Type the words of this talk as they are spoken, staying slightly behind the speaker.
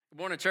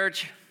Morning,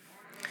 church.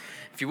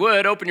 If you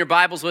would, open your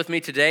Bibles with me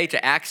today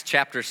to Acts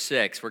chapter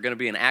 6. We're going to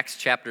be in Acts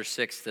chapter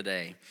 6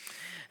 today.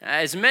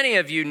 As many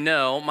of you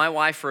know, my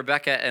wife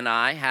Rebecca and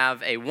I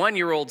have a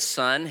 1-year-old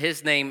son.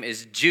 His name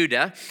is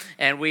Judah,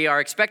 and we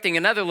are expecting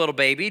another little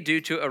baby due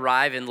to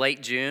arrive in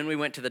late June. We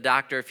went to the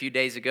doctor a few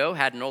days ago,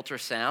 had an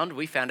ultrasound.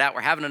 We found out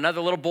we're having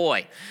another little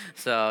boy.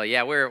 So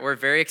yeah, we're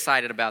very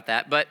excited about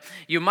that. But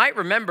you might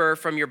remember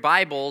from your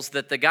Bibles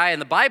that the guy in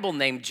the Bible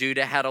named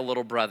Judah had a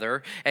little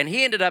brother, and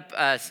he ended up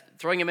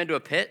throwing him into a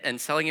pit and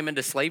selling him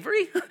into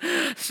slavery.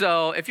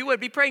 So if you would,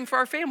 be praying for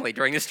our family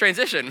during this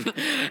transition.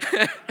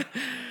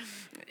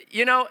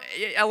 You know,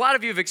 a lot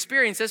of you have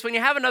experienced this. When you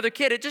have another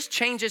kid, it just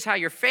changes how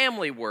your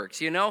family works,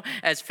 you know?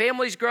 As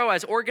families grow,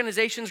 as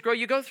organizations grow,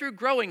 you go through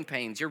growing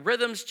pains. Your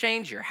rhythms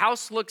change, your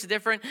house looks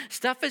different.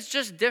 Stuff is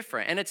just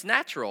different, and it's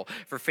natural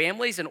for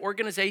families and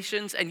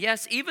organizations, and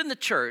yes, even the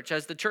church,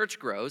 as the church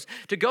grows,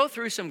 to go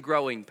through some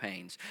growing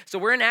pains. So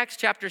we're in Acts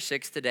chapter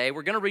 6 today.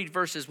 We're going to read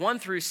verses 1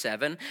 through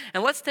 7,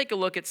 and let's take a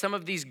look at some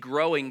of these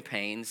growing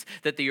pains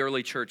that the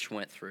early church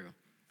went through.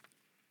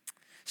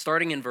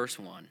 Starting in verse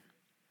 1.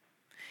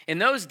 In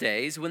those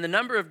days, when the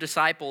number of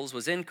disciples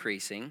was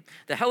increasing,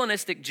 the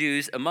Hellenistic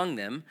Jews among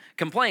them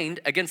complained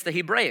against the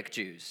Hebraic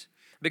Jews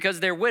because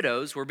their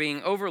widows were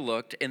being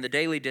overlooked in the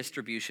daily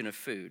distribution of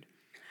food.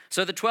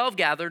 So the 12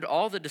 gathered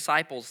all the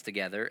disciples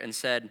together and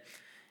said,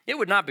 "It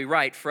would not be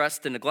right for us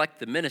to neglect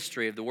the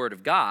ministry of the word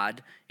of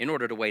God in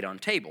order to wait on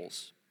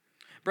tables.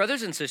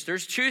 Brothers and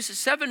sisters, choose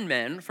 7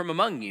 men from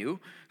among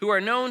you who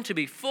are known to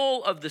be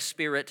full of the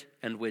Spirit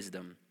and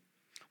wisdom.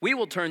 We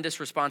will turn this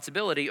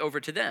responsibility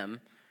over to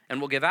them, and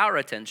will give our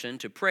attention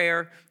to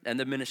prayer and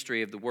the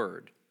ministry of the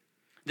word."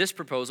 This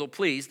proposal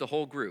pleased the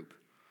whole group.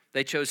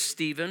 They chose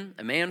Stephen,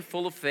 a man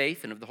full of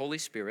faith and of the Holy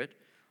Spirit,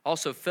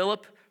 also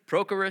Philip,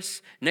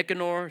 Prochorus,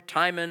 Nicanor,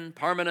 Timon,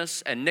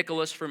 Parmenas, and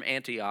Nicholas from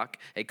Antioch,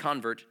 a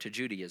convert to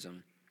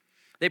Judaism.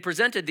 They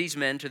presented these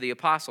men to the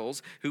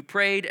apostles, who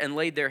prayed and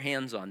laid their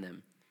hands on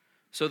them.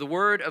 So the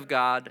word of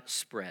God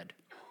spread.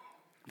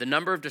 The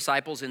number of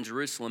disciples in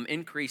Jerusalem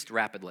increased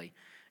rapidly,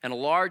 and a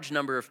large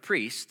number of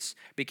priests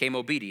became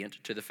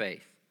obedient to the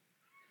faith.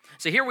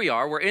 So here we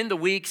are. We're in the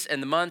weeks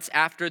and the months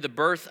after the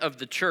birth of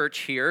the church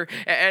here,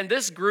 and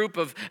this group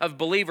of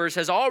believers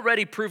has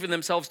already proven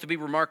themselves to be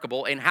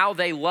remarkable in how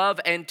they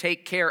love and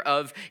take care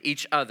of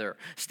each other.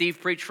 Steve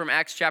preached from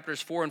Acts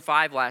chapters 4 and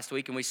 5 last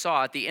week, and we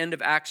saw at the end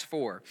of Acts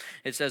 4,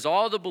 it says,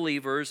 "All the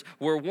believers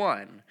were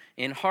one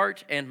in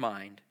heart and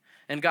mind,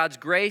 and God's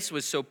grace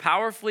was so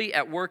powerfully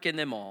at work in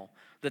them all,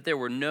 that there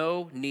were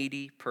no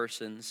needy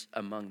persons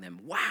among them."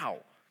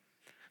 Wow.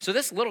 So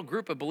this little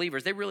group of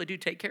believers, they really do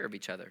take care of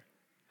each other.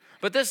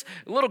 But this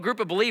little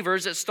group of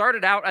believers that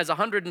started out as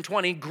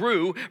 120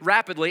 grew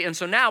rapidly. And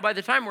so now, by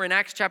the time we're in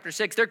Acts chapter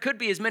 6, there could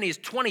be as many as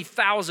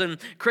 20,000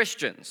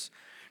 Christians.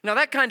 Now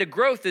that kind of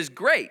growth is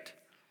great,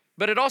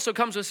 but it also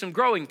comes with some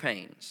growing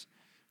pains.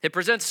 It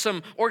presents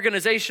some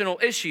organizational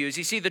issues.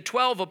 You see, the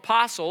 12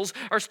 apostles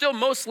are still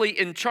mostly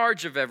in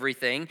charge of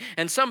everything,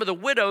 and some of the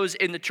widows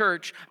in the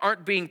church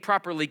aren't being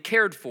properly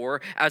cared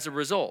for as a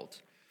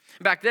result.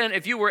 Back then,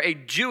 if you were a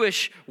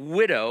Jewish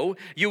widow,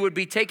 you would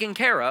be taken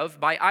care of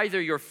by either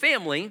your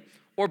family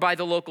or by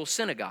the local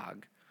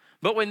synagogue.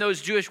 But when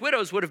those Jewish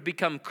widows would have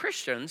become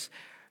Christians,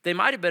 they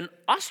might have been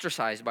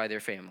ostracized by their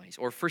families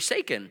or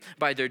forsaken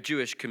by their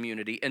Jewish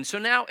community. And so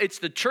now it's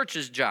the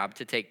church's job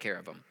to take care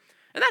of them.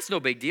 And that's no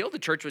big deal. The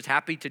church was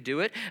happy to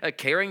do it.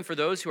 Caring for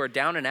those who are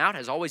down and out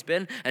has always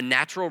been a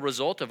natural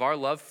result of our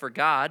love for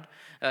God.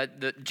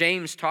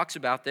 James talks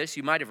about this.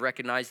 You might have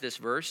recognized this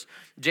verse.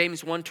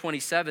 James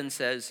 1:27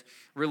 says,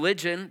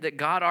 "Religion that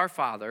God our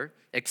Father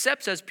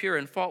accepts as pure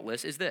and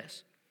faultless is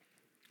this: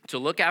 to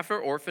look after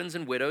orphans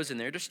and widows in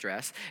their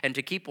distress, and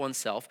to keep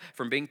oneself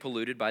from being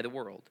polluted by the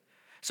world."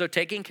 So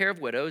taking care of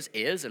widows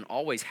is and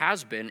always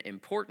has been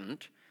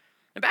important.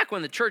 And back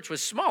when the church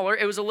was smaller,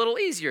 it was a little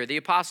easier. The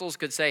apostles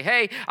could say,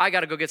 "Hey, I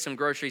got to go get some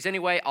groceries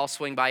anyway. I'll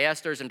swing by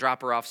Esther's and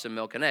drop her off some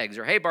milk and eggs."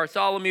 Or, "Hey,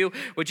 Bartholomew,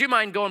 would you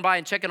mind going by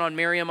and checking on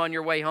Miriam on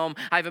your way home?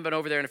 I haven't been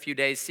over there in a few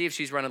days. See if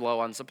she's running low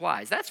on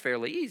supplies." That's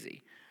fairly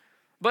easy.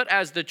 But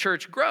as the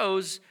church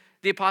grows,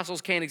 the apostles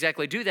can't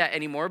exactly do that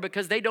anymore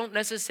because they don't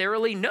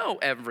necessarily know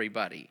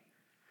everybody.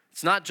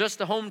 It's not just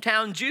the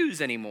hometown Jews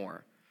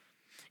anymore.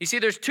 You see,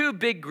 there's 2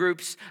 big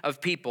groups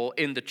of people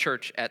in the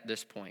church at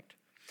this point.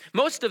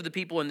 Most of the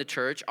people in the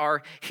church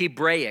are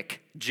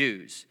Hebraic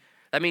Jews.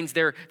 That means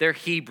they're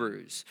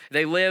Hebrews.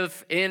 They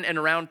live in and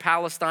around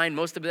Palestine.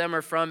 Most of them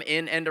are from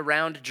in and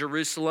around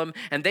Jerusalem,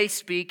 and they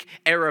speak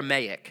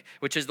Aramaic,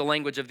 which is the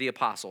language of the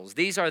apostles.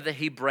 These are the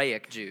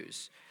Hebraic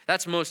Jews.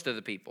 That's most of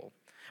the people.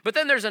 But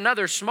then there's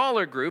another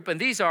smaller group, and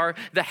these are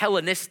the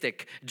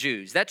Hellenistic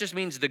Jews. That just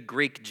means the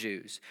Greek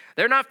Jews.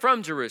 They're not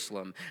from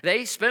Jerusalem.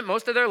 They spent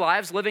most of their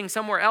lives living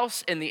somewhere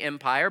else in the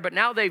empire, but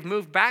now they've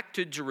moved back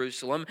to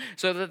Jerusalem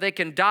so that they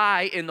can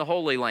die in the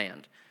Holy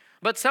Land.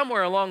 But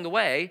somewhere along the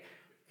way,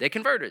 they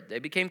converted. They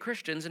became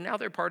Christians, and now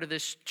they're part of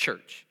this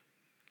church.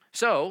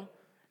 So,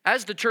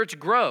 as the church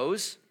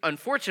grows,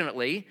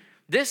 unfortunately,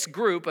 this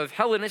group of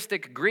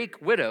Hellenistic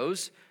Greek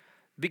widows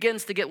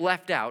begins to get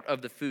left out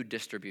of the food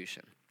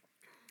distribution.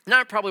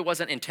 Now, it probably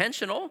wasn't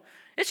intentional.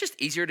 It's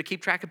just easier to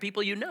keep track of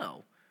people you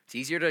know. It's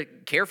easier to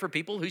care for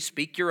people who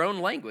speak your own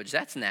language.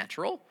 That's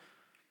natural.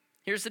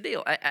 Here's the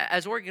deal.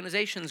 As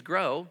organizations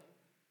grow,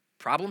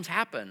 problems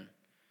happen.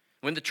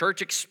 When the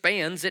church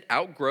expands, it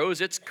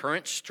outgrows its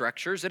current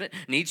structures and it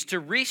needs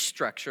to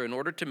restructure in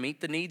order to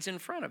meet the needs in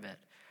front of it.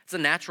 It's a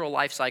natural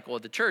life cycle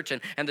of the church.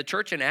 And the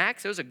church in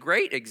Acts, it was a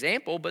great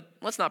example, but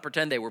let's not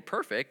pretend they were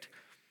perfect.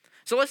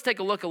 So let's take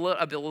a look a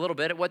little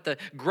bit at what the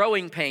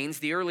growing pains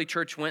the early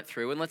church went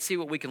through, and let's see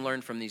what we can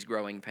learn from these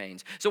growing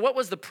pains. So what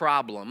was the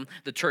problem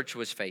the church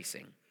was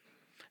facing?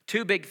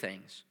 Two big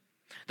things.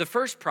 The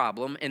first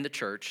problem in the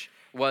church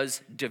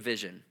was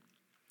division.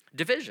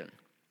 Division.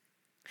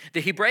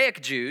 The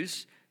Hebraic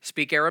Jews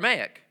speak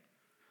Aramaic.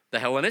 The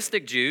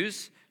Hellenistic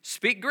Jews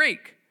speak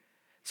Greek.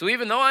 So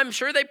even though I'm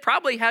sure they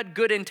probably had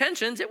good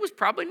intentions, it was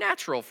probably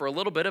natural for a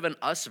little bit of an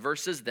us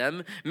versus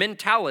them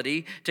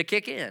mentality to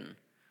kick in.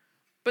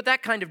 But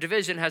that kind of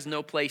division has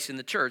no place in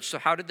the church. So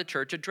how did the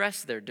church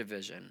address their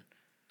division?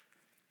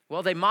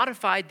 Well, they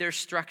modified their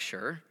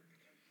structure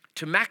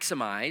to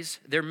maximize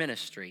their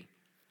ministry.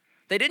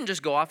 They didn't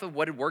just go off of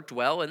what had worked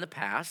well in the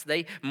past.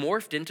 They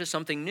morphed into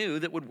something new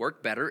that would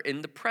work better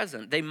in the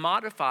present. They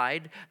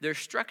modified their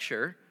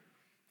structure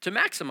to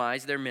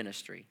maximize their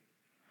ministry.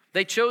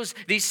 They chose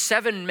these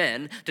 7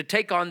 men to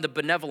take on the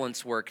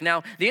benevolence work.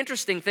 Now, the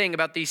interesting thing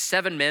about these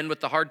 7 men with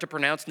the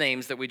hard-to-pronounce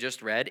names that we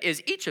just read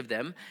is each of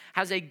them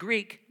has a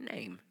Greek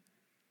name.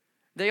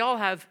 They all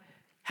have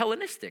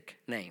Hellenistic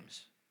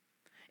names.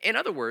 In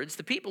other words,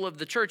 the people of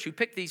the church who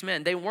picked these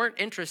men, they weren't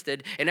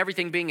interested in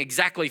everything being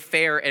exactly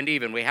fair and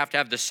even. We have to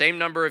have the same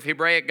number of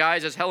Hebraic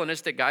guys as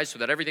Hellenistic guys so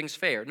that everything's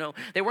fair. No,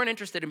 they weren't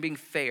interested in being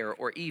fair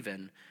or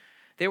even.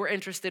 They were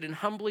interested in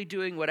humbly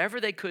doing whatever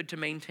they could to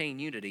maintain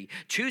unity,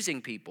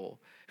 choosing people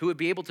who would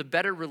be able to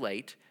better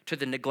relate to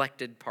the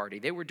neglected party.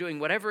 They were doing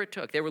whatever it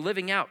took. They were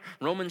living out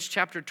Romans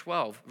chapter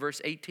 12,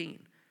 verse 18,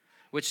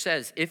 which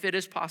says, if it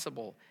is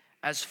possible,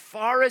 as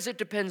far as it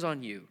depends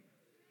on you,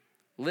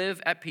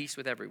 live at peace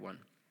with everyone.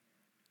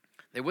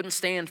 They wouldn't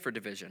stand for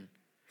division.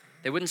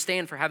 They wouldn't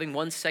stand for having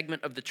one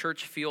segment of the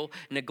church feel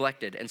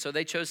neglected. And so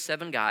they chose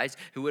 7 guys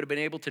who would have been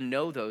able to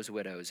know those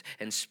widows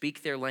and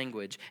speak their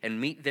language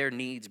and meet their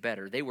needs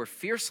better. They were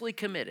fiercely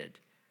committed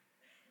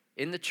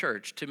in the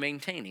church to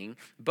maintaining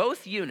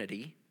both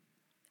unity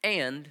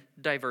and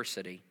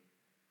diversity.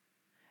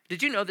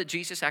 Did you know that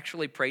Jesus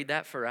actually prayed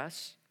that for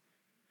us?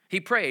 He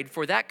prayed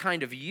for that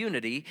kind of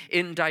unity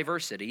in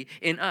diversity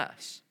in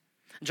us.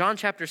 John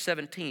chapter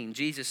 17,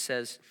 Jesus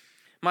says,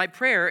 my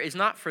prayer is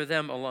not for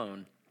them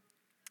alone.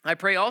 I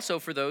pray also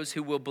for those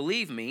who will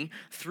believe me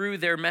through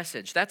their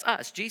message. That's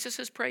us. Jesus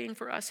is praying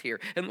for us here.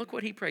 And look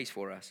what he prays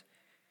for us.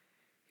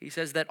 He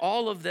says that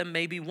all of them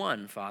may be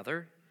one,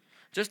 Father,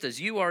 just as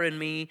you are in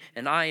me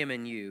and I am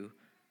in you,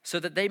 so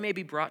that they may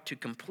be brought to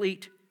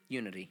complete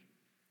unity.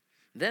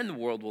 Then the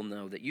world will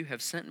know that you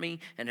have sent me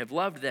and have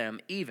loved them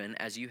even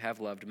as you have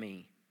loved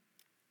me.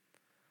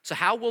 So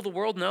how will the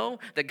world know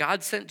that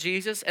God sent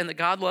Jesus and that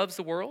God loves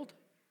the world?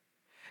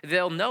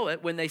 They'll know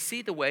it when they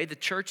see the way the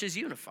church is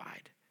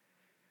unified.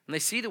 And they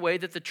see the way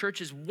that the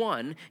church is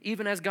one,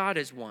 even as God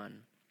is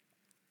one.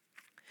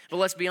 But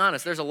let's be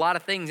honest, there's a lot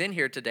of things in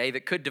here today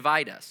that could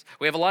divide us.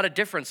 We have a lot of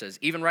differences,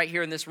 even right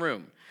here in this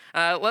room.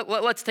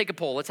 Let's take a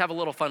poll. Let's have a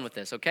little fun with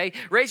this, okay?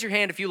 Raise your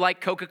hand if you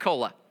like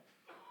Coca-Cola.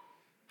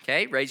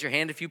 Okay, raise your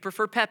hand if you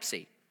prefer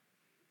Pepsi.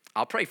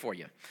 I'll pray for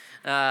you.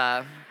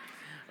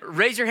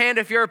 Raise your hand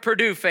if you're a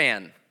Purdue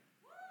fan.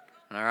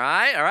 All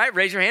right.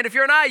 Raise your hand if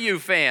you're an IU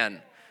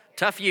fan.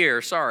 Tough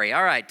year, sorry.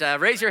 All right,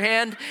 raise your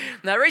hand.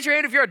 Now raise your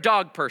hand if you're a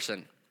dog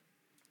person.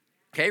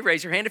 Okay,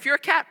 raise your hand if you're a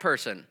cat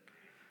person.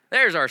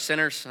 There's our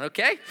sinners,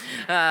 okay?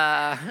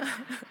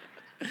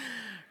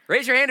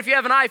 Raise your hand if you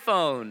have an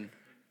iPhone.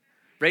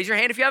 Raise your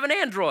hand if you have an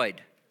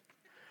Android.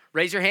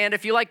 Raise your hand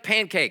if you like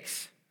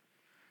pancakes.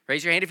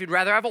 Raise your hand if you'd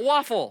rather have a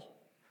waffle.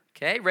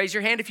 Okay, raise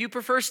your hand if you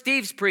prefer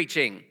Steve's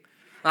preaching.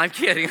 I'm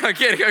kidding. I'm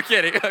kidding.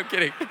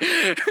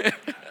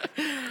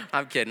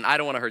 I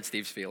don't want to hurt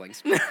Steve's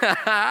feelings.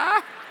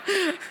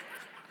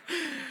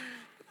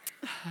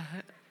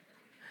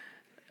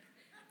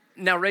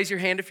 Now raise your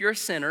hand if you're a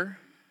sinner.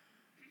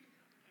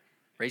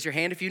 Raise your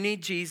hand if you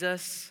need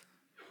Jesus.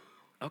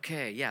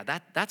 Okay, yeah,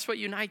 that's what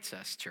unites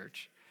us,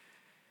 church.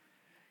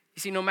 You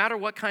see, no matter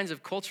what kinds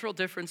of cultural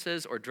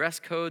differences or dress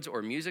codes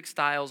or music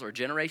styles or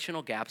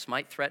generational gaps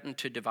might threaten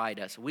to divide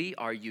us, we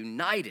are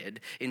united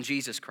in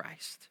Jesus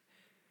Christ.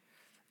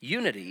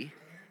 Unity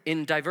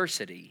in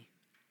diversity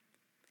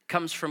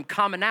comes from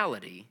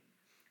commonality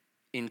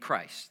in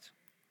Christ.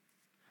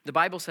 The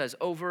Bible says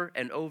over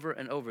and over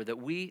and over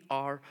that we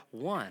are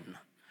one.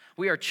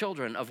 We are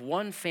children of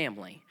one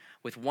family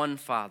with one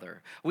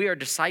Father. We are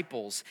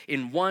disciples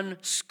in one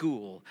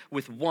school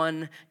with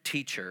one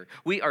teacher.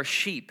 We are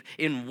sheep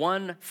in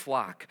one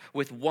flock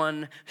with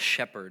one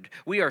shepherd.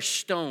 We are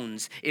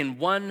stones in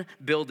one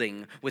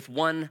building with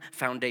one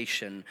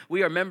foundation.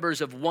 We are members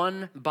of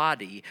one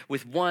body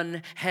with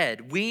one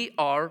head. We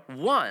are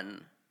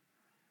one.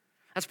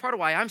 That's part of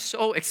why I'm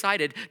so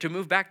excited to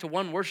move back to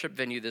one worship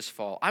venue this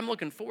fall. I'm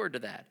looking forward to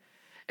that.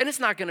 And it's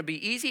not going to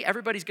be easy.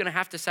 Everybody's going to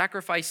have to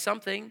sacrifice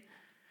something.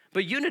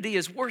 But unity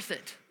is worth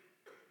it.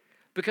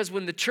 Because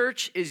when the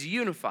church is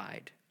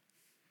unified,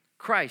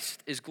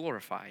 Christ is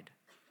glorified.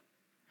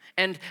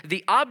 And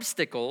the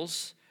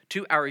obstacles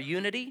to our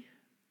unity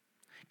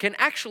can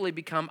actually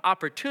become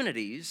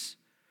opportunities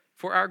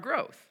for our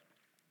growth.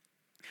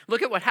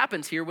 Look at what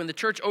happens here when the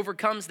church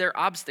overcomes their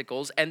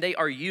obstacles and they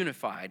are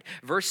unified.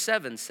 Verse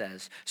 7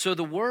 says, "So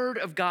the word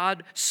of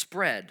God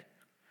spread.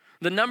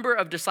 The number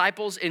of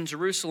disciples in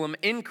Jerusalem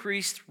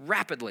increased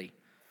rapidly,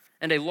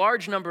 and a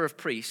large number of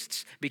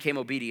priests became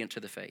obedient to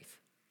the faith."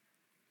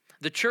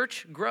 The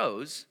church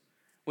grows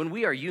when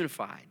we are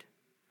unified,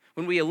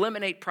 when we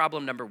eliminate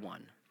problem number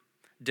one,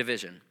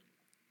 division.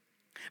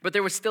 But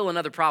there was still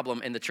another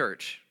problem in the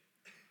church.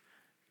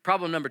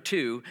 Problem number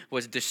two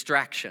was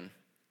distraction.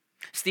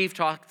 Steve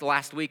talked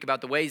last week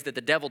about the ways that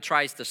the devil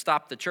tries to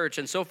stop the church.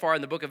 And so far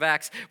in the book of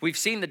Acts, we've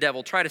seen the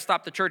devil try to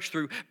stop the church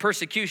through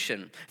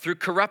persecution, through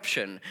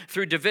corruption,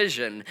 through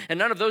division. And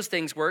none of those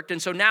things worked. And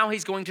so now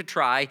he's going to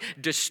try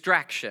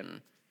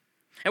distraction.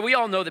 And we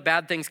all know that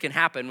bad things can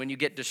happen when you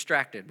get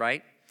distracted,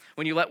 right?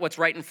 When you let what's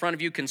right in front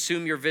of you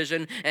consume your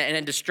vision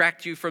and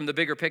distract you from the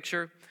bigger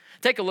picture.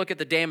 Take a look at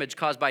the damage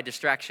caused by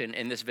distraction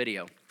in this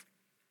video.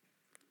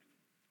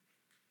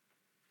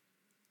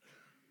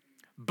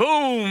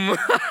 Boom!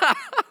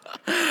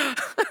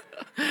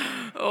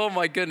 Oh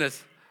my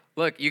goodness.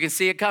 Look, you can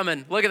see it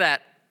coming. Look at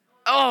that.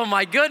 Oh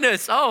my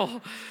goodness.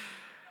 Oh.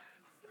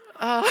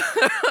 How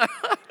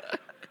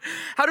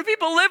do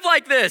people live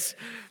like this?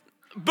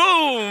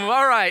 Boom.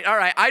 All right.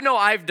 I know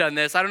I've done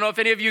this. I don't know if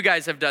any of you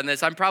guys have done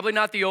this. I'm probably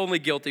not the only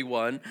guilty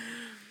one.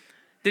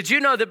 Did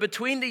you know that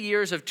between the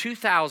years of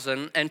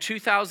 2000 and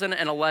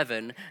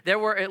 2011, there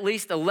were at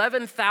least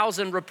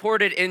 11,000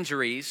 reported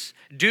injuries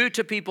due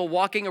to people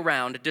walking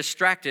around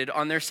distracted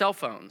on their cell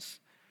phones?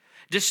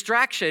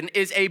 Distraction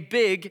is a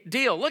big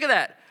deal. Look at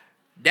that.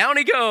 Down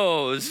he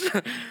goes.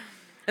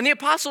 And the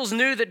apostles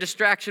knew that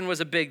distraction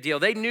was a big deal.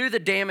 They knew the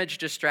damage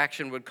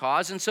distraction would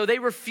cause, and so they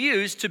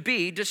refused to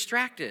be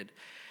distracted.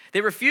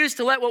 They refused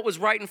to let what was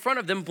right in front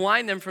of them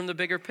blind them from the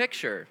bigger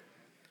picture.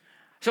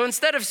 So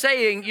instead of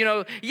saying,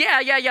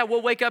 yeah,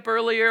 we'll wake up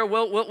earlier,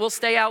 we'll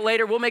stay out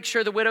later, we'll make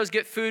sure the widows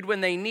get food when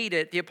they need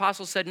it, the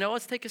apostles said, no,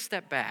 let's take a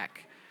step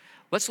back.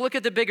 Let's look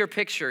at the bigger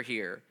picture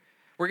here.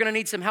 We're going to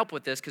need some help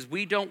with this because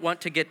we don't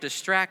want to get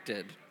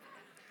distracted.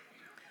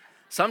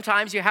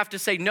 Sometimes you have to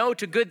say no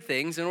to good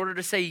things in order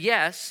to say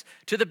yes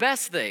to the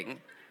best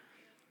thing.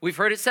 We've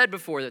heard it said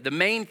before that the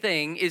main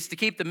thing is to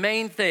keep the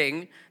main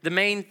thing the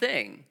main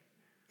thing.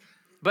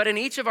 But in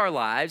each of our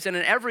lives and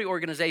in every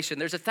organization,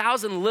 there's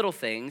 1,000 little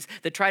things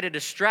that try to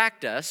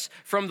distract us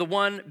from the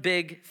one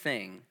big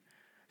thing.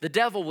 The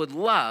devil would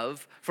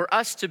love for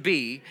us to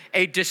be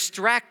a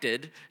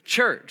distracted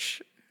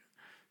church.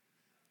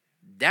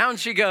 Down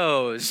she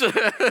goes. All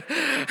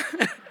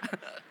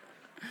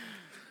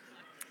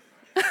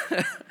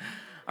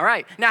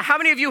right. Now, how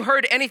many of you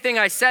heard anything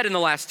I said in the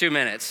last 2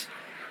 minutes?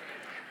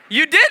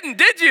 You didn't,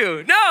 did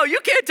you? No, you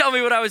can't tell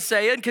me what I was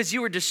saying because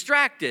you were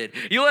distracted.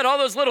 You let all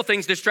those little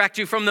things distract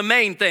you from the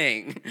main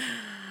thing.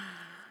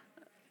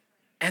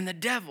 And the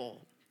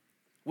devil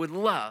would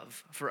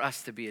love for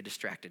us to be a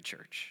distracted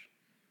church.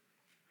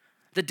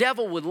 The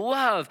devil would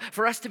love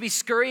for us to be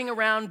scurrying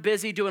around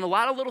busy, doing a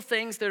lot of little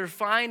things that are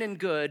fine and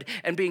good,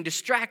 and being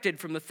distracted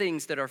from the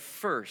things that are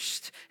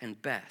first and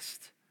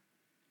best.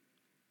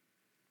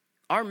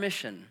 Our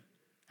mission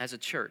as a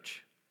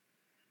church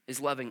is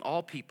loving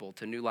all people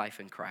to new life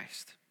in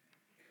Christ.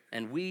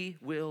 And we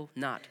will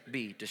not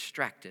be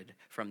distracted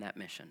from that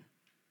mission.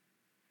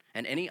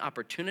 And any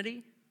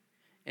opportunity,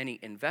 any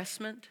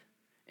investment,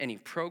 any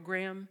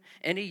program,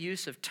 any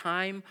use of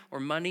time or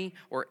money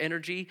or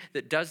energy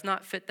that does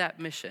not fit that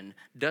mission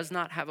does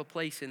not have a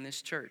place in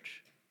this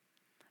church.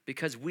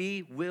 Because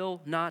we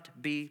will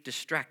not be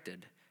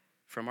distracted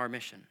from our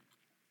mission.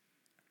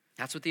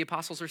 That's what the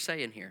apostles are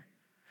saying here.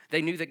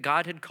 They knew that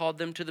God had called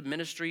them to the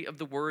ministry of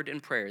the word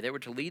and prayer. They were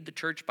to lead the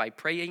church by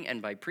praying and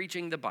by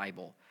preaching the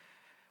Bible.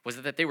 Was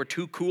it that they were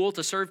too cool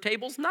to serve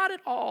tables? Not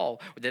at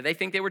all. Did they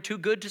think they were too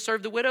good to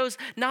serve the widows?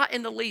 Not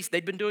in the least.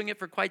 They'd been doing it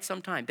for quite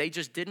some time. They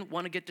just didn't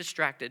want to get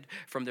distracted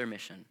from their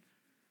mission.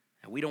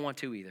 And we don't want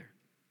to either.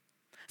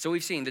 So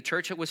we've seen the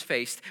church was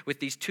faced with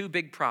these two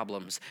big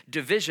problems,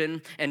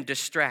 division and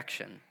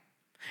distraction.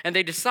 And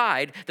they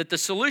decide that the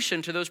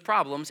solution to those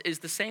problems is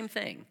the same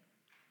thing.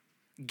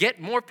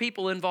 Get more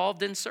people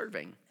involved in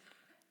serving.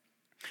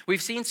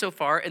 We've seen so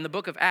far in the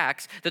book of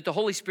Acts that the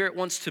Holy Spirit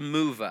wants to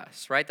move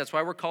us, right? That's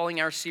why we're calling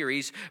our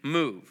series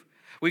Move.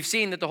 We've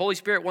seen that the Holy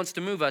Spirit wants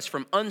to move us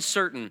from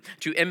uncertain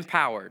to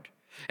empowered,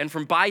 and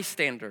from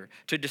bystander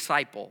to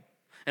disciple,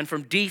 and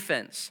from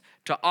defense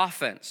to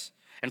offense,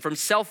 and from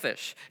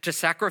selfish to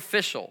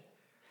sacrificial.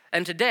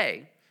 And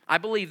today, I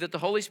believe that the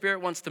Holy Spirit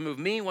wants to move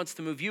me, wants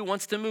to move you,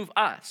 wants to move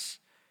us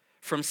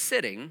from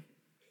sitting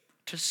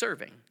to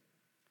serving.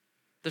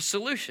 The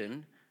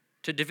solution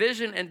to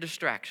division and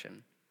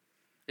distraction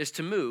is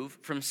to move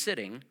from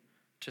sitting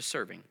to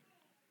serving.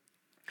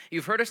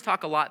 You've heard us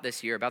talk a lot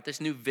this year about this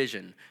new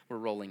vision we're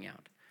rolling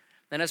out.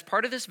 And as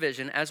part of this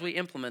vision, as we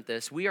implement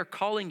this, we are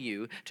calling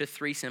you to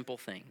 3 simple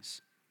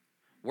things: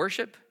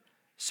 worship,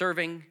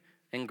 serving,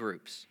 and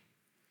groups.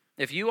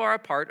 If you are a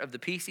part of the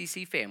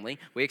PCC family,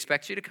 we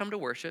expect you to come to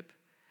worship,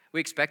 we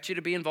expect you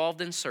to be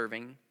involved in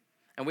serving,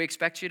 and we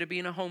expect you to be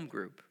in a home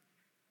group.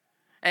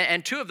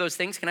 And 2 of those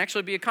things can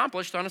actually be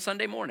accomplished on a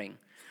Sunday morning.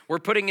 We're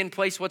putting in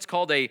place what's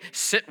called a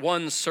sit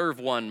one, serve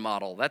one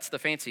model. That's the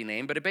fancy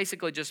name, but it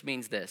basically just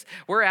means this.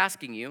 We're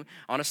asking you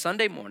on a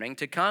Sunday morning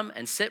to come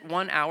and sit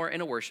 1 hour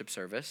in a worship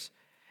service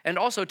and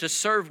also to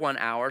serve 1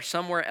 hour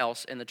somewhere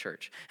else in the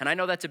church. And I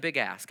know that's a big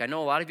ask. I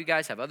know a lot of you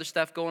guys have other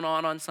stuff going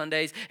on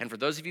Sundays, and for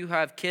those of you who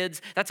have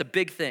kids, that's a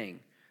big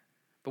thing.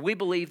 But we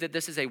believe that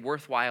this is a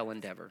worthwhile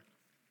endeavor.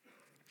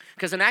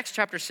 Because in Acts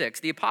chapter 6,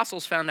 the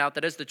apostles found out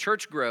that as the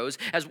church grows,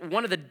 as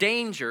one of the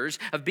dangers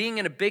of being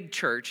in a big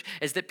church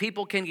is that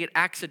people can get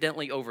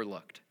accidentally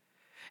overlooked.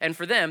 And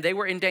for them, they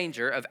were in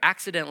danger of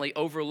accidentally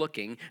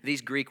overlooking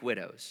these Greek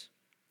widows.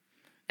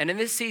 And in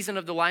this season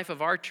of the life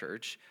of our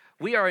church,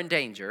 we are in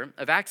danger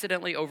of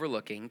accidentally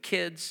overlooking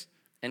kids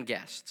and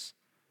guests.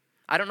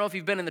 I don't know if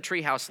you've been in the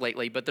treehouse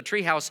lately, but the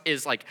treehouse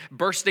is like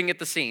bursting at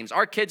the seams.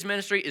 Our kids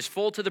ministry is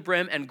full to the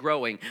brim and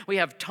growing. We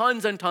have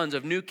tons and tons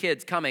of new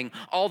kids coming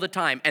all the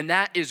time, and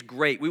that is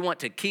great. We want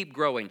to keep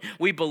growing.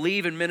 We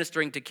believe in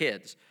ministering to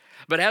kids.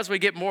 But as we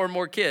get more and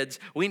more kids,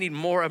 we need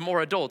more and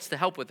more adults to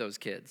help with those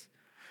kids.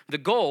 The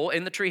goal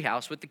in the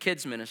treehouse with the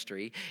kids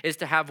ministry is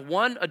to have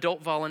 1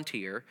 adult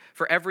volunteer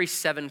for every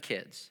 7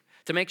 kids,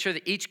 to make sure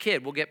that each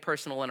kid will get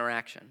personal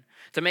interaction,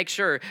 to make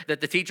sure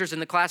that the teachers in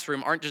the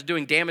classroom aren't just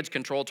doing damage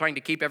control, trying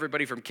to keep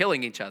everybody from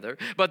killing each other,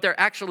 but they're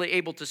actually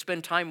able to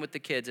spend time with the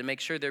kids and make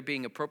sure they're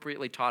being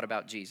appropriately taught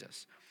about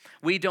Jesus.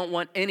 We don't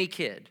want any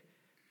kid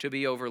to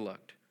be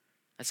overlooked.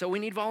 And so we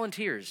need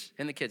volunteers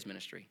in the kids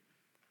ministry.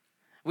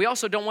 We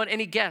also don't want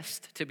any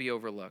guest to be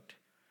overlooked.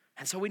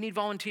 And so we need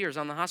volunteers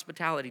on the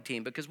hospitality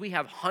team because we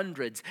have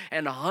hundreds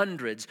and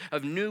hundreds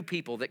of new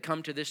people that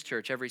come to this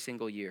church every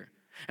single year.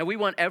 And we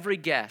want every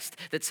guest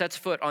that sets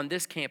foot on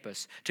this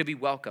campus to be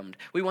welcomed.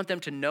 We want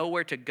them to know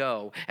where to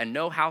go and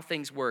know how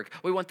things work.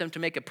 We want them to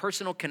make a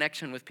personal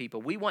connection with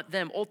people. We want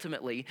them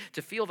ultimately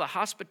to feel the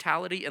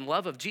hospitality and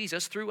love of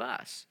Jesus through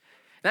us.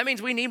 That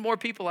means we need more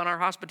people on our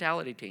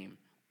hospitality team.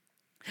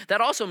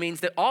 That also means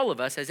that all of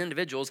us as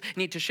individuals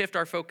need to shift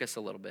our focus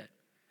a little bit.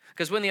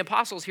 Because when the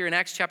apostles here in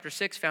Acts chapter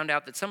 6 found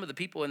out that some of the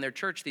people in their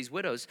church, these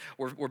widows,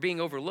 were being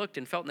overlooked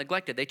and felt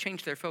neglected, they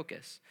changed their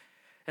focus.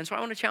 And so I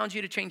want to challenge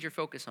you to change your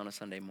focus on a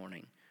Sunday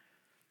morning.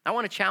 I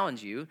want to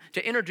challenge you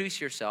to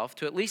introduce yourself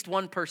to at least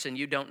 1 person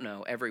you don't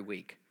know every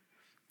week.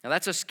 Now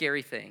that's a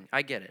scary thing,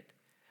 I get it.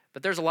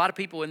 But there's a lot of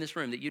people in this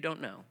room that you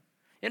don't know.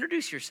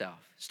 Introduce yourself,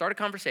 start a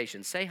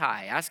conversation, say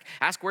hi,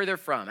 ask where they're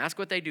from, ask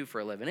what they do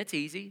for a living. It's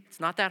easy, it's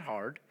not that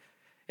hard.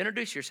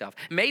 Introduce yourself.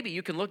 Maybe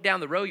you can look down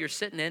the row you're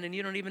sitting in and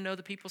you don't even know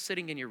the people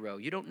sitting in your row.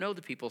 You don't know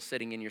the people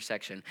sitting in your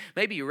section.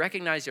 Maybe you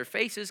recognize their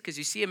faces because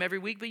you see them every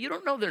week, but you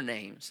don't know their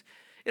names.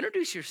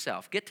 Introduce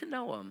yourself. Get to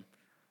know them.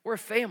 We're a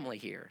family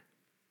here.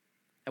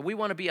 And we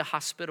want to be a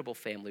hospitable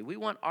family. We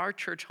want our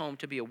church home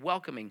to be a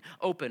welcoming,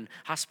 open,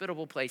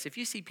 hospitable place. If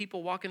you see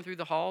people walking through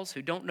the halls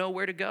who don't know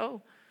where to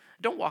go,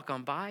 don't walk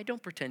on by.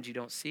 Don't pretend you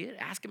don't see it.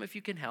 Ask them if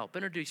you can help.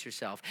 Introduce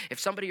yourself.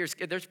 If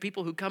there's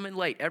people who come in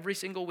late every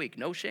single week.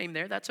 No shame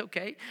there. That's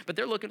okay. But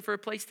they're looking for a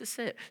place to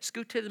sit.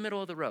 Scoot to the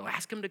middle of the row.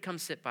 Ask them to come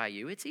sit by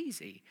you. It's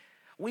easy.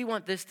 We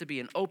want this to be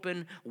an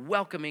open,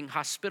 welcoming,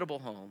 hospitable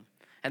home.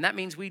 And that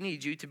means we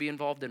need you to be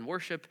involved in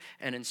worship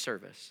and in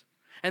service.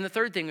 And the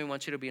third thing we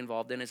want you to be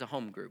involved in is a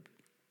home group.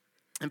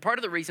 And part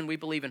of the reason we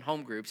believe in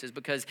home groups is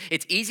because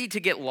it's easy to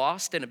get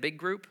lost in a big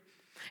group.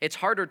 It's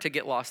harder to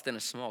get lost in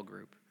a small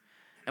group.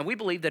 And we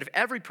believe that if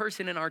every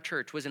person in our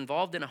church was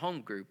involved in a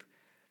home group,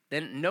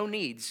 then no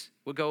needs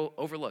would go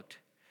overlooked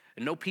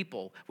and no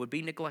people would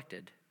be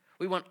neglected.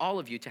 We want all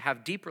of you to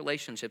have deep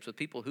relationships with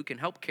people who can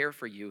help care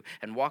for you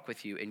and walk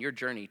with you in your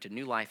journey to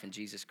new life in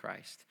Jesus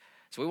Christ.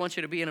 So we want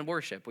you to be in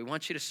worship, we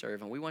want you to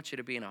serve, and we want you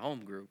to be in a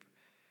home group.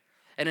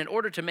 And in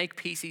order to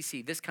make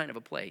PCC this kind of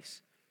a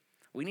place,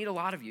 we need a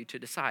lot of you to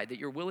decide that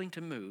you're willing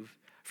to move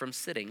from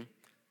sitting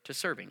to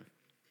serving.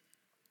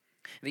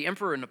 The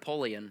Emperor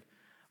Napoleon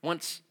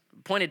once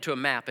pointed to a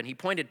map, and he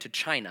pointed to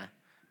China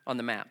on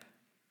the map.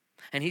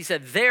 And he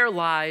said, "There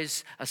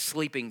lies a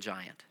sleeping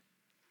giant.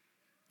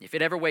 If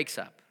it ever wakes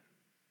up,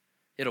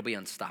 it'll be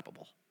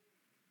unstoppable."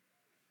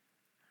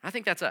 I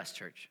think that's us,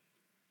 church.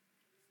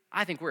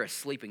 I think we're a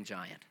sleeping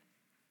giant.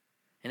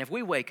 And if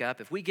we wake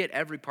up, if we get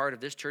every part of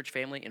this church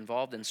family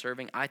involved in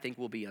serving, I think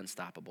we'll be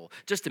unstoppable.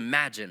 Just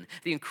imagine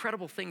the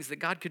incredible things that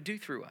God could do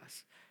through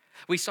us.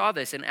 We saw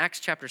this in Acts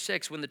chapter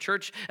 6 when the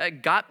church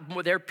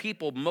got their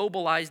people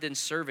mobilized in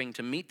serving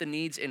to meet the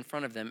needs in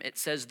front of them. It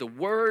says the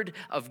word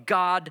of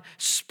God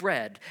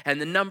spread and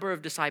the number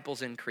of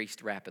disciples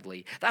increased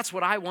rapidly. That's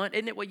what I want.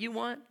 Isn't it what you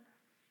want?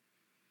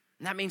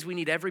 And that means we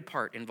need every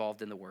part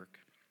involved in the work.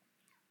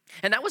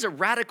 And that was a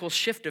radical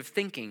shift of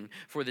thinking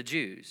for the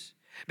Jews.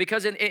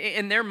 Because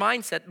in their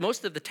mindset,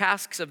 most of the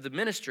tasks of the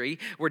ministry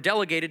were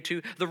delegated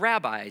to the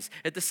rabbis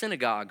at the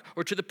synagogue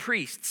or to the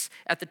priests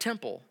at the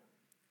temple.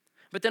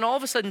 But then all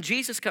of a sudden,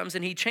 Jesus comes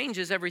and he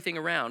changes everything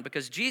around,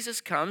 because Jesus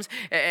comes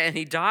and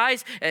he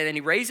dies and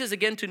he raises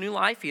again to new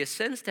life. He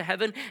ascends to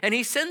heaven and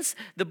he sends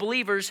the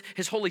believers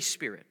his Holy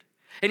Spirit,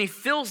 and he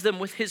fills them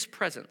with his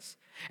presence.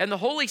 And the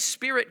Holy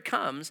Spirit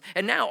comes,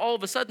 and now all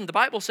of a sudden the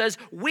Bible says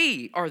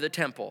we are the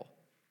temple.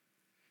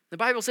 The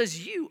Bible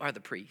says you are the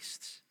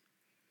priests.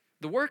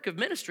 The work of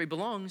ministry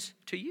belongs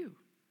to you.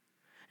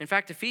 In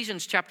fact,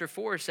 Ephesians chapter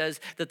 4 says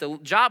that the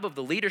job of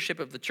the leadership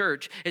of the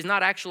church is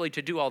not actually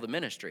to do all the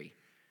ministry.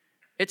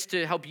 It's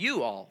to help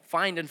you all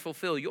find and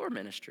fulfill your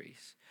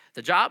ministries.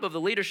 The job of the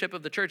leadership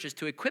of the church is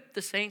to equip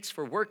the saints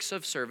for works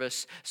of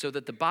service so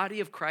that the body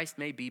of Christ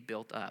may be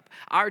built up.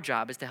 Our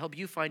job is to help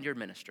you find your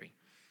ministry.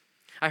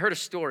 I heard a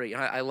story,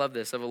 and I love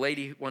this, of a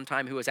lady one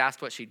time who was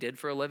asked what she did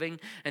for a living,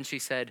 and she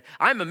said,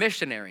 "I'm a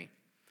missionary,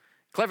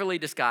 cleverly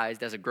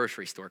disguised as a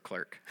grocery store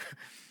clerk."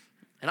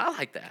 And I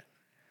like that.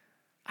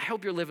 I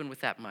hope you're living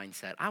with that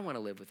mindset. I want to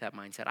live with that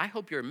mindset. I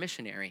hope you're a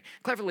missionary,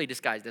 cleverly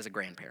disguised as a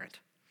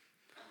grandparent.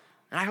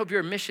 And I hope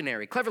you're a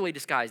missionary, cleverly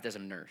disguised as a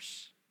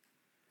nurse.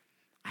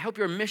 I hope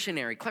you're a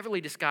missionary, cleverly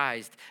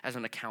disguised as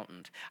an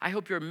accountant. I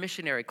hope you're a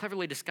missionary,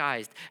 cleverly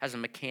disguised as a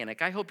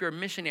mechanic. I hope you're a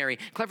missionary,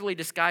 cleverly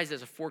disguised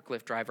as a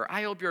forklift driver.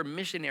 I hope you're a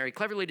missionary,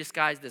 cleverly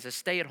disguised as a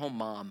stay-at-home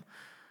mom.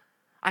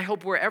 I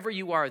hope wherever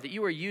you are that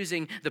you are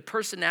using the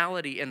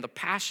personality and the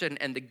passion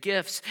and the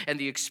gifts and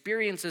the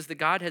experiences that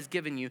God has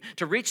given you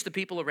to reach the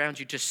people around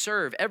you, to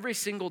serve every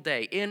single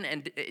day in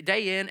and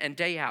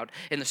day out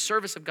in the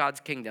service of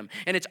God's kingdom.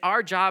 And it's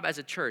our job as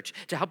a church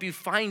to help you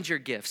find your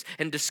gifts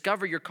and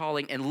discover your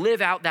calling and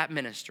live out that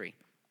ministry.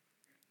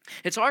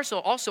 It's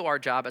also our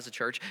job as a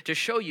church to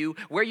show you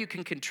where you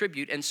can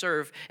contribute and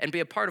serve and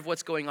be a part of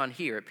what's going on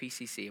here at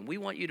PCC. And we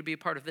want you to be a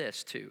part of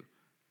this too,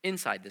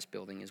 inside this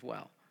building as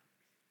well.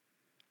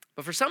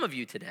 But for some of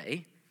you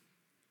today,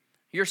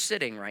 you're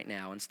sitting right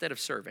now instead of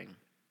serving.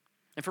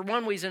 And for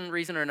one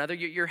reason or another,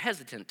 you're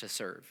hesitant to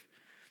serve.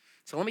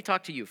 So let me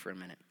talk to you for a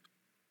minute.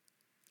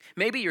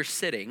 Maybe you're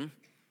sitting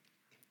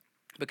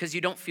because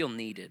you don't feel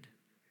needed.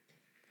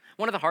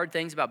 One of the hard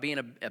things about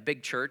being a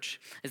big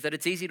church is that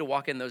it's easy to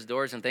walk in those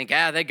doors and think,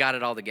 they got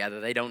it all together.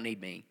 They don't need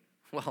me.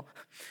 Well,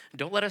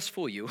 don't let us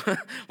fool you.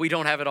 We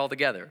don't have it all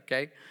together,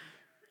 okay?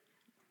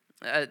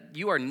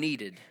 You are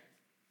needed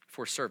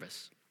for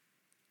service.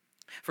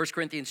 1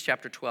 Corinthians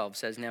chapter 12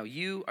 says, "Now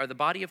you are the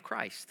body of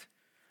Christ,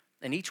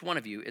 and each one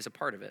of you is a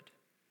part of it."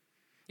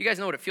 You guys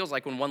know what it feels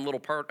like when one little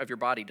part of your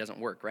body doesn't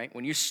work, right?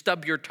 When you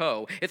stub your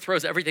toe, it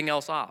throws everything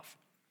else off.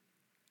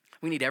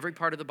 We need every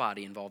part of the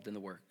body involved in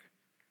the work.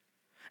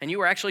 And you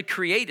were actually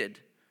created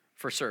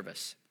for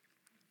service.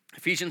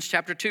 Ephesians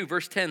chapter 2,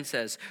 verse 10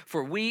 says,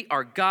 "For we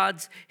are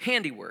God's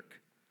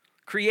handiwork,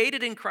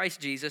 created in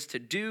Christ Jesus to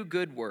do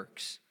good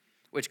works,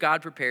 which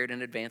God prepared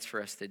in advance for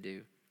us to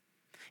do."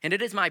 And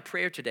it is my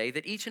prayer today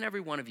that each and every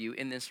one of you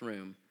in this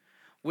room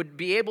would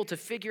be able to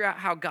figure out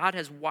how God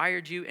has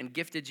wired you and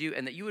gifted you,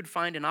 and that you would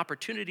find an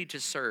opportunity to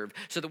serve,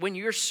 so that when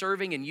you're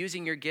serving and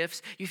using your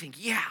gifts, you think,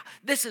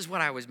 this is what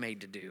I was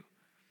made to do.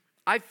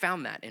 I've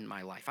found that in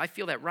my life. I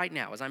feel that right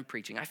now as I'm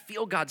preaching. I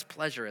feel God's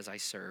pleasure as I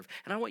serve,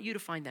 and I want you to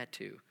find that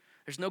too.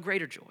 There's no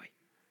greater joy.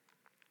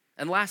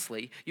 And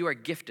lastly, you are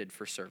gifted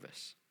for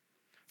service.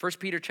 1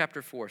 Peter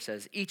chapter 4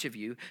 says, "Each of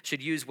you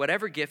should use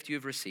whatever gift you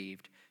have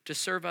received to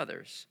serve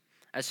others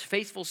as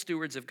faithful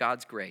stewards of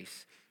God's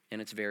grace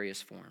in its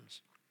various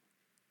forms."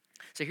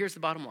 So here's the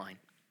bottom line.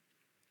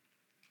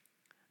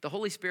 The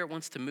Holy Spirit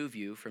wants to move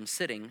you from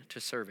sitting to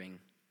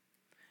serving.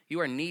 You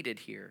are needed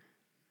here.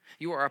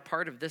 You are a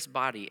part of this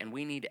body, and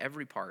we need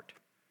every part.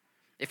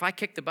 If I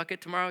kick the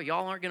bucket tomorrow,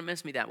 y'all aren't going to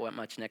miss me that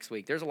much next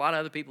week. There's a lot of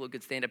other people who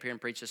could stand up here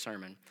and preach a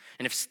sermon.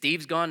 And if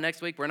Steve's gone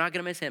next week, we're not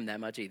going to miss him that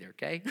much either,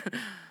 okay?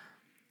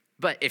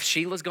 But if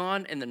Sheila's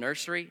gone in the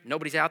nursery,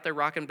 nobody's out there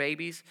rocking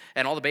babies,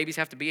 and all the babies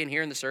have to be in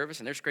here in the service,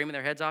 and they're screaming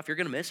their heads off, you're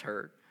going to miss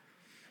her.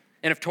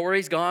 And if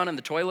Tori's gone and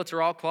the toilets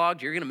are all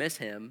clogged, you're going to miss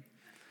him.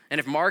 And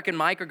if Mark and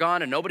Mike are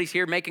gone and nobody's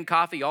here making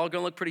coffee, y'all are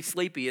going to look pretty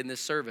sleepy in this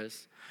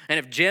service. And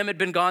if Jim had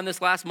been gone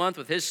this last month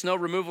with his snow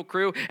removal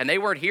crew, and they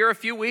weren't here a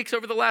few weeks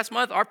over the last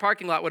month, our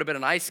parking lot would have been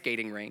an ice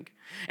skating rink.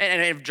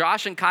 And if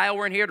Josh and Kyle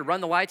weren't here to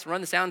run the lights and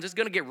run the sound, it's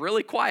going to get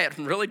really quiet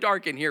and really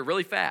dark in here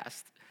really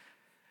fast.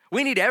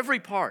 We need every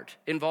part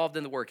involved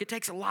in the work. It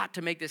takes a lot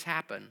to make this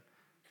happen.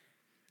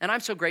 And I'm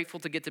so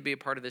grateful to get to be a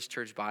part of this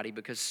church body,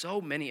 because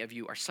so many of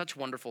you are such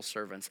wonderful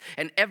servants.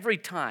 And every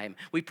time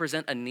we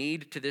present a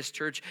need to this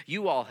church,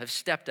 you all have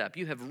stepped up.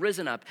 You have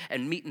risen up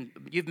and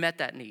you've met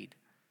that need.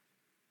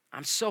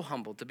 I'm so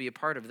humbled to be a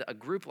part of a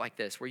group like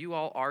this where you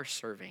all are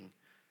serving.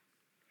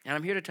 And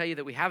I'm here to tell you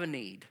that we have a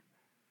need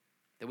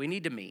that we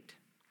need to meet.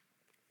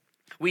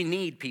 We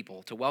need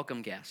people to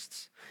welcome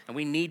guests, and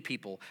we need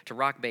people to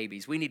rock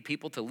babies. We need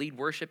people to lead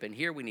worship in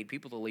here. We need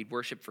people to lead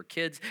worship for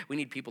kids. We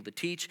need people to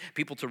teach,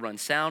 people to run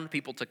sound,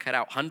 people to cut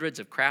out hundreds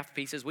of craft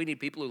pieces. We need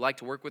people who like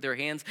to work with their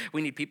hands.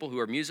 We need people who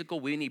are musical.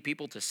 We need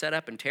people to set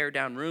up and tear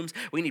down rooms.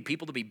 We need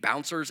people to be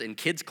bouncers in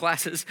kids'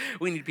 classes.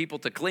 We need people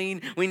to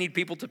clean. We need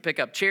people to pick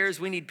up chairs.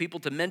 We need people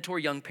to mentor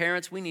young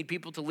parents. We need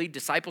people to lead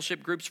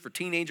discipleship groups for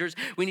teenagers.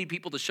 We need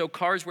people to show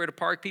cars where to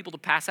park, people to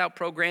pass out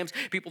programs,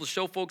 people to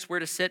show folks where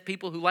to sit,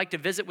 people who like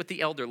to visit with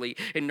the elderly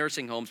in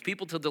nursing homes,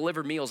 people to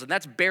deliver meals, and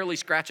that's barely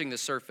scratching the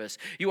surface.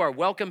 You are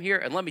welcome here,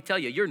 and let me tell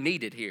you, you're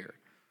needed here.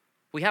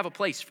 We have a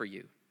place for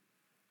you.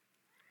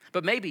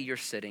 But maybe you're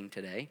sitting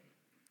today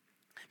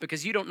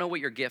because you don't know what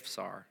your gifts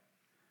are.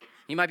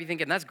 You might be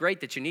thinking, that's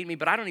great that you need me,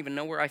 but I don't even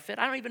know where I fit.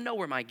 I don't even know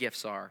where my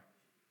gifts are.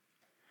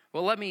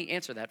 Well, let me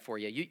answer that for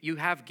you. You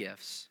have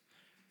gifts.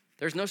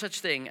 There's no such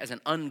thing as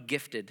an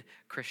ungifted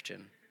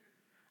Christian.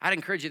 I'd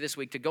encourage you this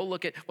week to go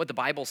look at what the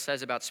Bible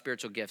says about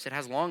spiritual gifts. It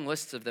has long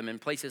lists of them in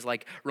places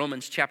like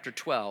Romans chapter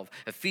 12,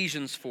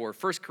 Ephesians 4,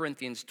 1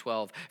 Corinthians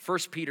 12, 1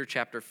 Peter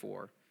chapter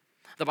 4.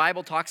 The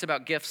Bible talks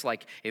about gifts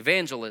like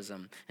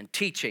evangelism and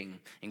teaching,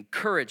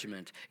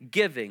 encouragement,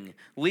 giving,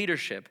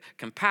 leadership,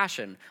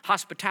 compassion,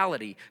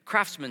 hospitality,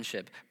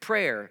 craftsmanship,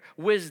 prayer,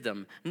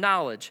 wisdom,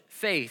 knowledge,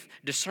 faith,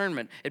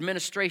 discernment,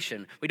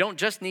 administration. We don't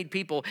just need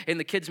people in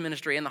the kids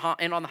ministry and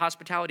on the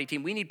hospitality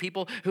team. We need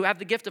people who have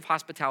the gift of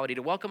hospitality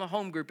to welcome a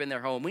home group in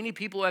their home. We need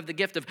people who have the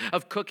gift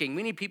of cooking.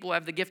 We need people who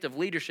have the gift of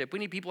leadership. We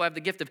need people who have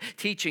the gift of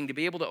teaching to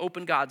be able to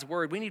open God's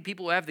word. We need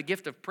people who have the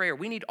gift of prayer.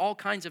 We need all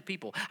kinds of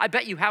people. I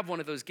bet you have one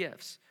of those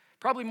gifts.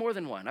 Probably more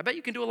than one. I bet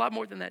you can do a lot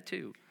more than that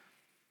too.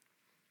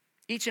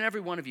 Each and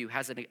every one of you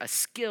has a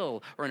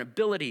skill or an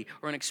ability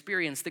or an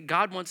experience that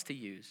God wants to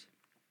use.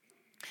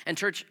 And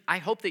church, I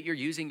hope that you're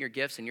using your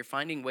gifts and you're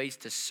finding ways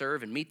to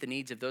serve and meet the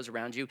needs of those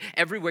around you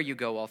everywhere you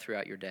go all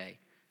throughout your day.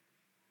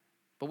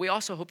 But we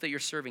also hope that you're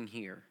serving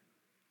here.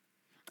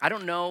 I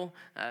don't know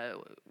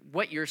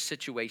what your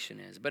situation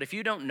is, but if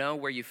you don't know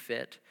where you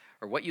fit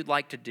or what you'd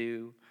like to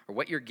do or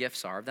what your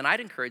gifts are, then I'd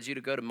encourage you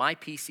to go to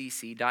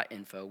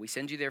mypcc.info. We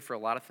send you there for a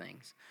lot of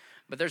things.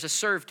 But there's a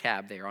serve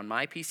tab there on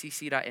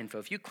mypcc.info.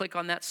 If you click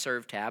on that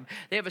serve tab,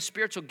 they have a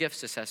spiritual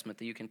gifts assessment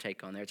that you can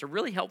take on there. It's a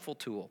really helpful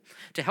tool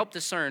to help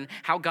discern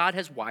how God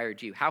has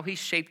wired you, how he's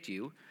shaped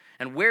you,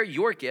 and where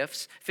your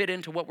gifts fit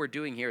into what we're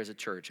doing here as a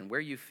church and where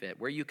you fit,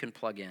 where you can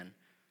plug in.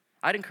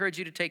 I'd encourage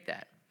you to take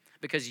that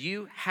because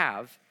you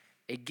have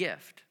a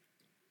gift.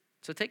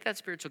 So take that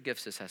spiritual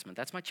gifts assessment.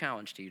 That's my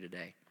challenge to you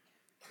today.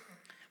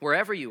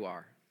 Wherever you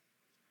are,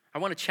 I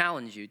want to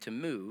challenge you to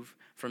move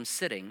from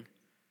sitting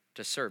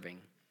to serving.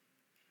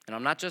 And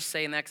I'm not just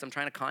saying that because I'm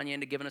trying to con you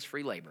into giving us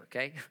free labor,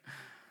 okay?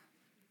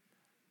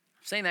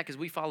 I'm saying that because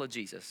we follow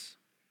Jesus.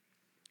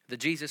 The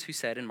Jesus who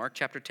said in Mark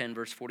chapter 10,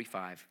 verse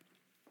 45,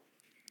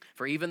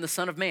 "For even the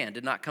Son of Man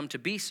did not come to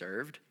be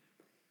served,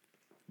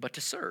 but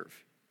to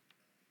serve,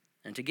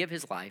 and to give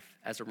his life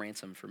as a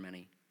ransom for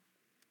many."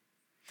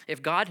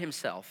 If God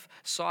himself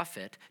saw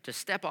fit to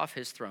step off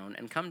his throne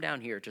and come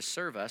down here to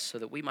serve us so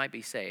that we might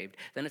be saved,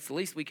 then it's the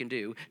least we can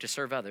do to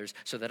serve others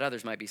so that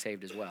others might be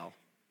saved as well.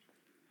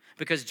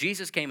 Because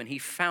Jesus came and he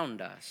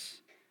found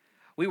us.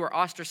 We were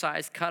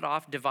ostracized, cut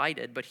off,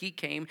 divided, but he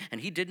came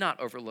and he did not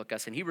overlook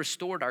us, and he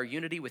restored our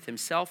unity with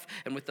himself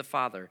and with the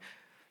Father.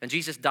 And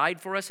Jesus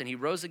died for us, and he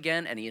rose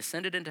again, and he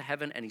ascended into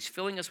heaven, and he's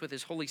filling us with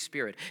his Holy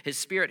Spirit, his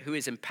Spirit who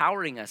is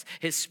empowering us,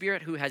 his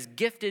Spirit who has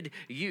gifted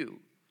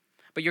you.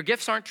 But your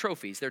gifts aren't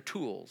trophies, they're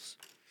tools.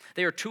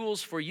 They are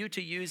tools for you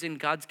to use in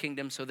God's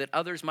kingdom so that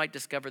others might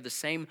discover the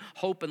same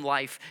hope and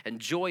life and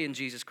joy in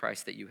Jesus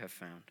Christ that you have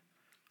found.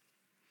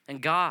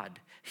 And God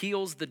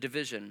heals the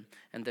division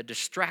and the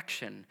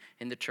distraction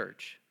in the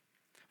church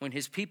when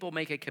his people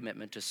make a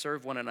commitment to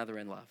serve one another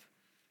in love.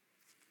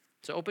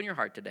 So open your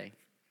heart today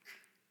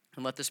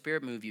and let the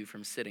Spirit move you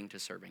from sitting to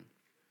serving.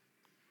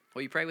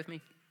 Will you pray with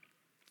me?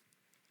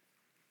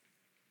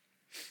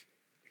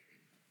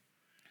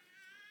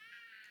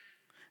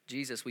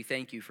 Jesus, we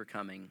thank you for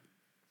coming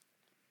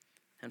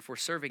and for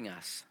serving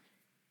us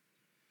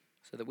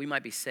so that we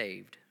might be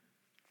saved,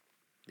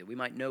 that we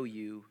might know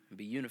you and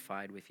be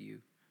unified with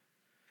you.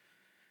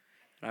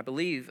 And I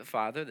believe,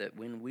 Father, that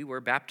when we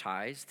were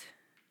baptized,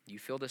 you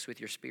filled us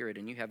with your Spirit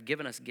and you have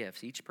given us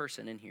gifts, each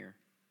person in here,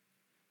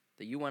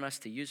 that you want us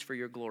to use for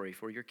your glory,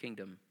 for your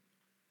kingdom.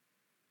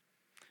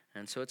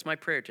 And so it's my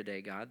prayer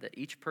today, God, that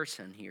each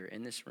person here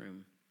in this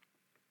room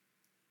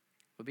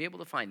will be able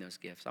to find those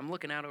gifts. I'm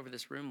looking out over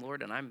this room,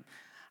 Lord, and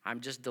I'm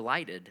just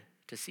delighted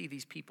to see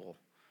these people,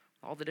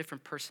 all the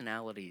different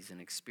personalities and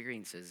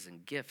experiences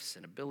and gifts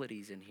and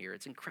abilities in here.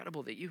 It's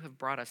incredible that you have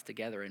brought us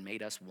together and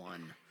made us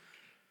one.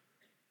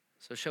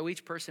 So show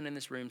each person in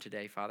this room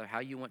today, Father, how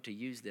you want to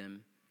use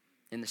them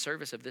in the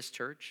service of this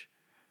church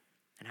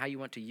and how you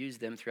want to use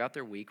them throughout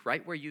their week,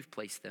 right where you've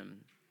placed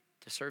them,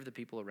 to serve the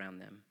people around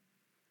them.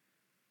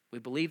 We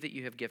believe that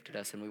you have gifted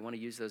us, and we want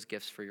to use those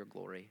gifts for your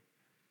glory.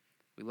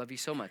 We love you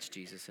so much,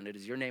 Jesus, and it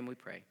is your name we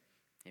pray.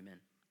 Amen.